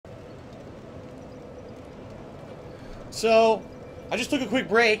So, I just took a quick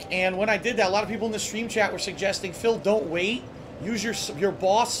break, and when I did that, a lot of people in the stream chat were suggesting, Phil, don't wait. Use your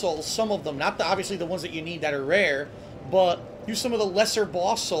boss souls, some of them, not obviously the ones that you need that are rare, but use some of the lesser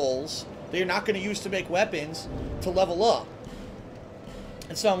boss souls that you're not going to use to make weapons to level up.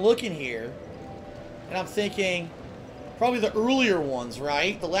 And so I'm looking here, and I'm thinking, probably the earlier ones,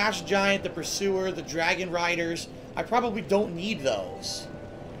 right? The Last Giant, the Pursuer, the Dragon Riders. I probably don't need those.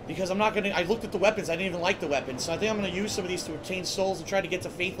 Because I'm not going to... I looked at the weapons. I didn't even like the weapons. So I think I'm going to use some of these to obtain souls and try to get to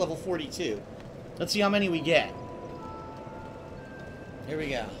Faith level 42. Let's see how many we get. Here we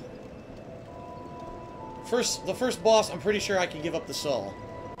go. The first boss, I'm pretty sure I can give up the soul.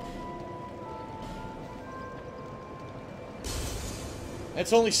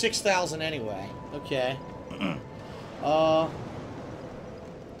 It's only 6,000 anyway. Okay.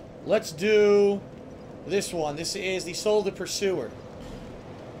 Let's do this one. This is the Soul of the Pursuer.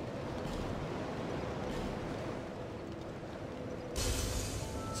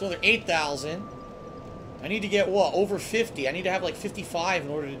 So they're 8,000. I need to get what? Over 50. I need to have like 55 in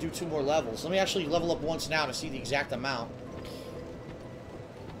order to do 2 more levels. Let me actually level up once now to see the exact amount.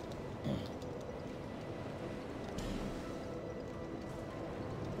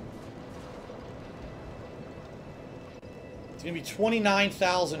 It's going to be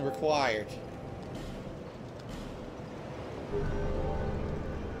 29,000 required.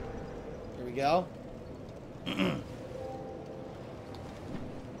 Here we go.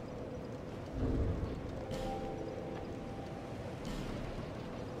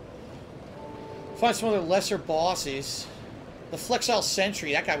 Find some other lesser bosses. The Flexile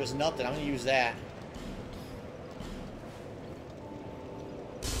Sentry, that guy was nothing. I'm going to use that.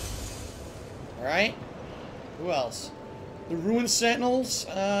 Alright. Who else? The Ruined Sentinels?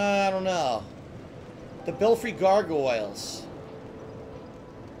 I don't know. The Belfry Gargoyles.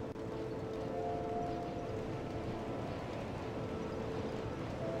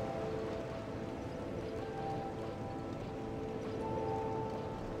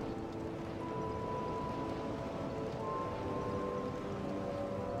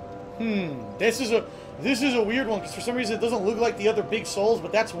 This is a weird one because for some reason it doesn't look like the other big souls,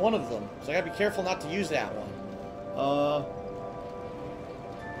 but that's one of them. So I gotta be careful not to use that one.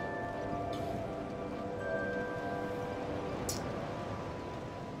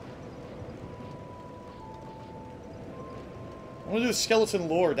 I'm gonna do the Skeleton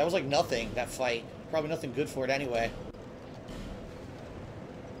Lord. That was like nothing, that fight. Probably nothing good for it anyway.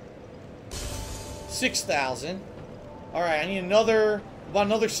 6,000. Alright, I need about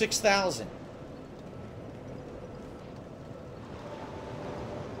another 6,000.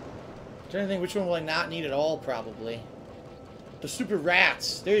 Trying to think which one will I not need at all, probably. The Super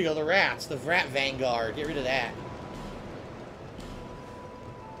Rats. There you go, the Rats. The Rat Vanguard. Get rid of that.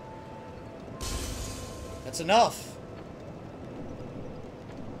 That's enough.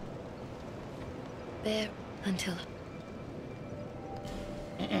 There until...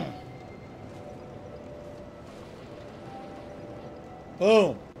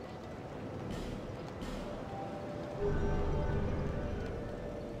 Boom.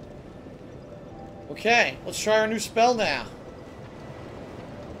 Okay, let's try our new spell now.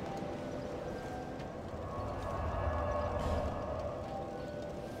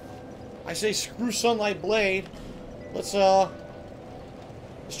 I say screw Sunlight Blade. Let's try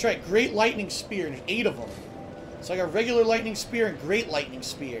it. Great Lightning Spear. There's 8 of them. So I got regular Lightning Spear and Great Lightning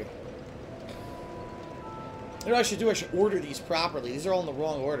Spear. What I should do, I should order these properly. These are all in the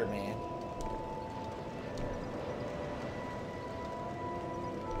wrong order, man.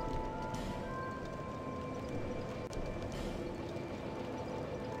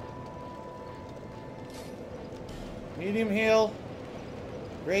 Medium heal.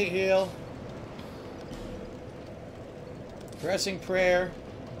 Great heal. Pressing Prayer.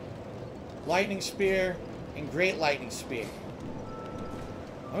 Lightning Spear. And Great Lightning Spear.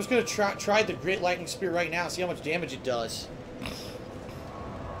 I'm just going to try the Great Lightning Spear right now and see how much damage it does.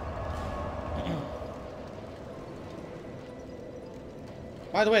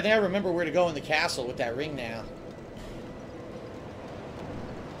 By the way, I think I remember where to go in the castle with that ring now.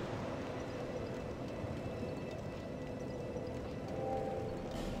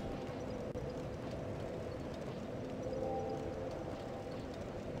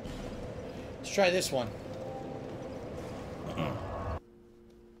 Let's try this one.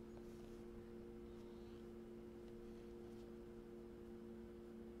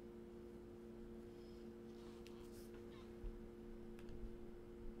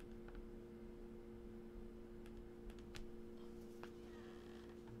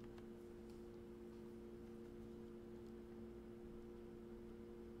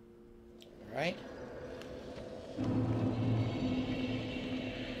 Right?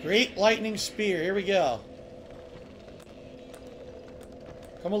 Great lightning spear. Here we go.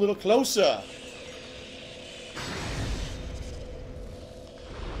 Come a little closer.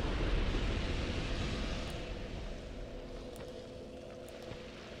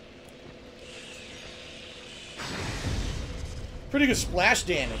 Pretty good splash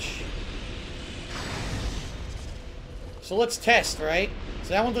damage. So let's test, right? So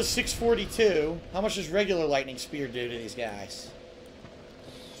that one does 642. How much does regular lightning spear do to these guys?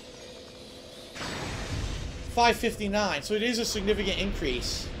 559. So it is a significant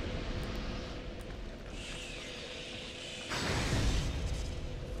increase.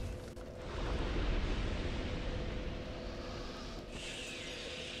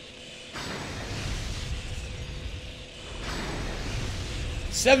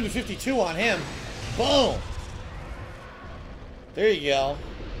 $752 on him. Boom. There you go.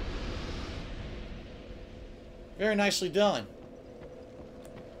 Very nicely done.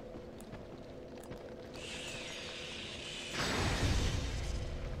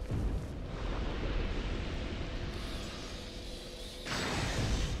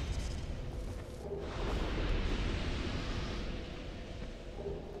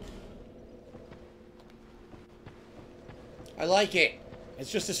 I like it.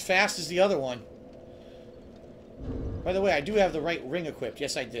 It's just as fast as the other one. By the way, I do have the right ring equipped.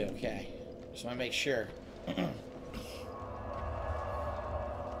 Yes, I do. Okay. Just want to make sure.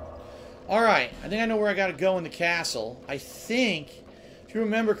 Alright. I think I know where I got to go in the castle. I think, if you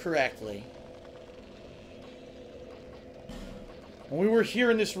remember correctly, when we were here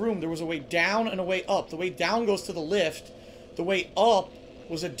in this room, there was a way down and a way up. The way down goes to the lift. The way up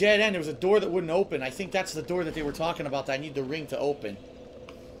was a dead end. There was a door that wouldn't open. I think that's the door that they were talking about that I need the ring to open.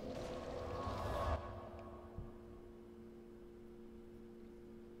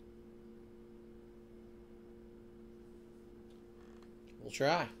 We'll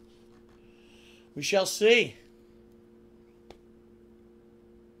try. We shall see.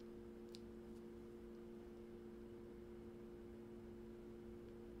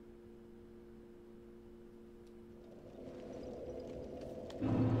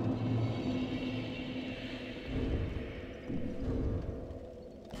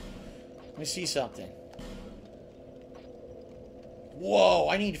 Let me see something. Whoa,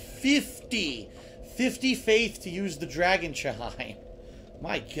 I need 50. 50 faith to use the dragon chime.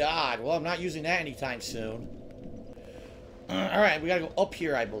 My God. Well, I'm not using that anytime soon. Alright, we gotta go up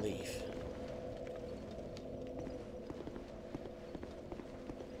here, I believe.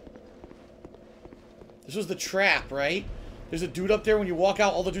 This was the trap, right? There's a dude up there. When you walk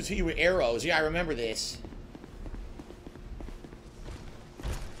out, all the dudes hit you with arrows. Yeah, I remember this.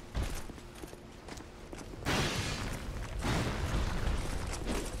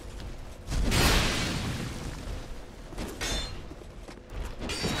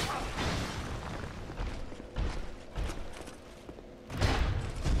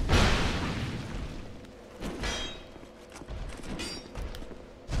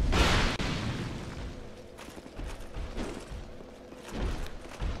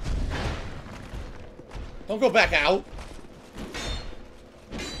 Don't go back out.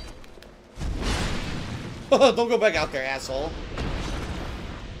 Don't go back out there, asshole.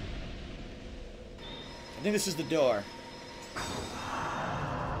 I think this is the door.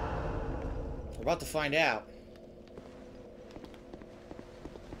 We're about to find out.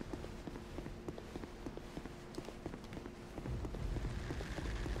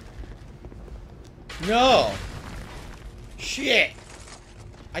 No! Shit!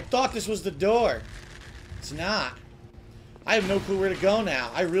 I thought this was the door. It's not. I have no clue where to go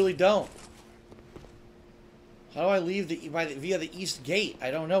now. I really don't. How do I leave via the east gate? I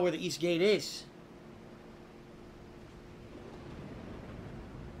don't know where the east gate is.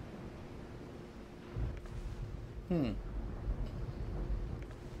 Well,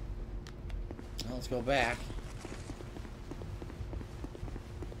 let's go back.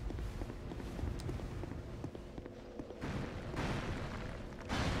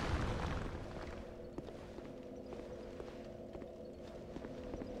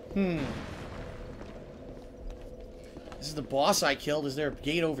 This is the boss I killed. Is there a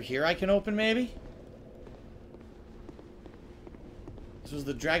gate over here I can open, maybe? This was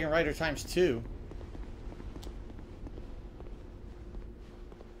the Dragon Rider times 2.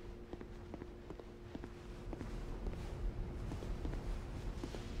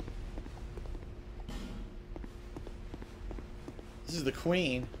 This is the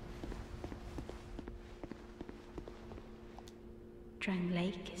Queen. Drang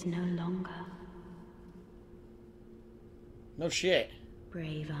Lake is no longer. No shit.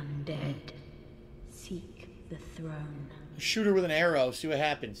 Brave undead, seek the throne. Shoot her with an arrow, see what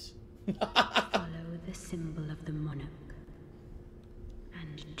happens. Follow the symbol of the monarch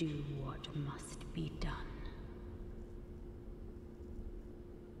and do what must be done.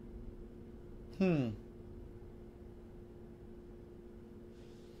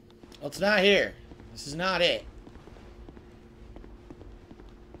 Well, it's not here. This is not it.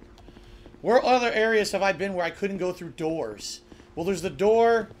 Where other areas have I been where I couldn't go through doors? Well, there's the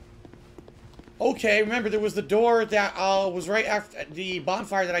door. Okay, remember there was the door that was right after the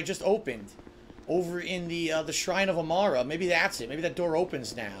bonfire that I just opened. Over in the Shrine of Amara. Maybe that's it. Maybe that door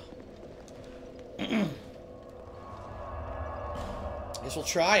opens now. Guess we'll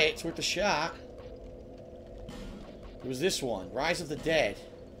try it. It's worth a shot. It was this one. Rise of the Dead.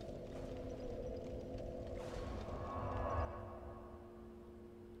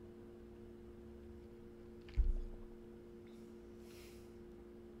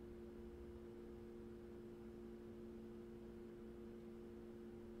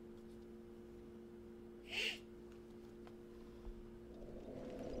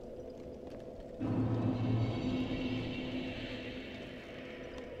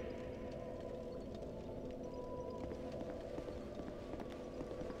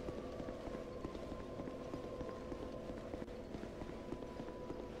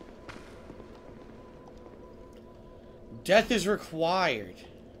 Death is required.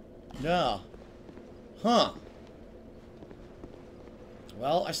 No. Huh.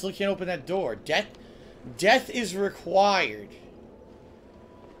 Well, I still can't open that door. Death is required.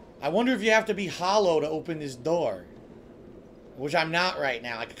 I wonder if you have to be hollow to open this door. Which I'm not right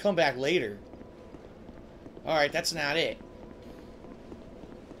now. I could come back later. Alright, that's not it.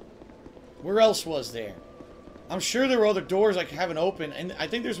 Where else was there? I'm sure there were other doors I haven't opened. And I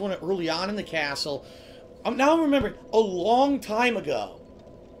think there's one early on in the castle. I'm now remembering, a long time ago,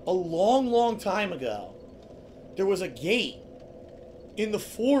 long time ago, there was a gate in the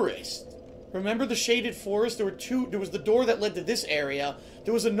forest. Remember the shaded forest? There was the door that led to this area.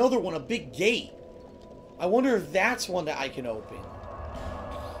 There was another one, a big gate. I wonder if that's one that I can open.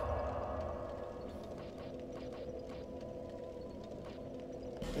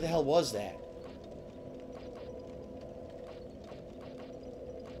 Where the hell was that?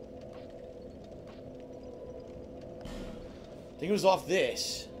 I think it was off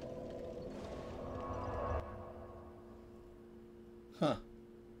this. Huh.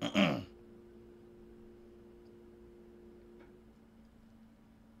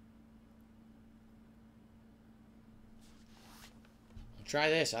 Try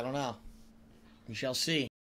this. I don't know. We shall see.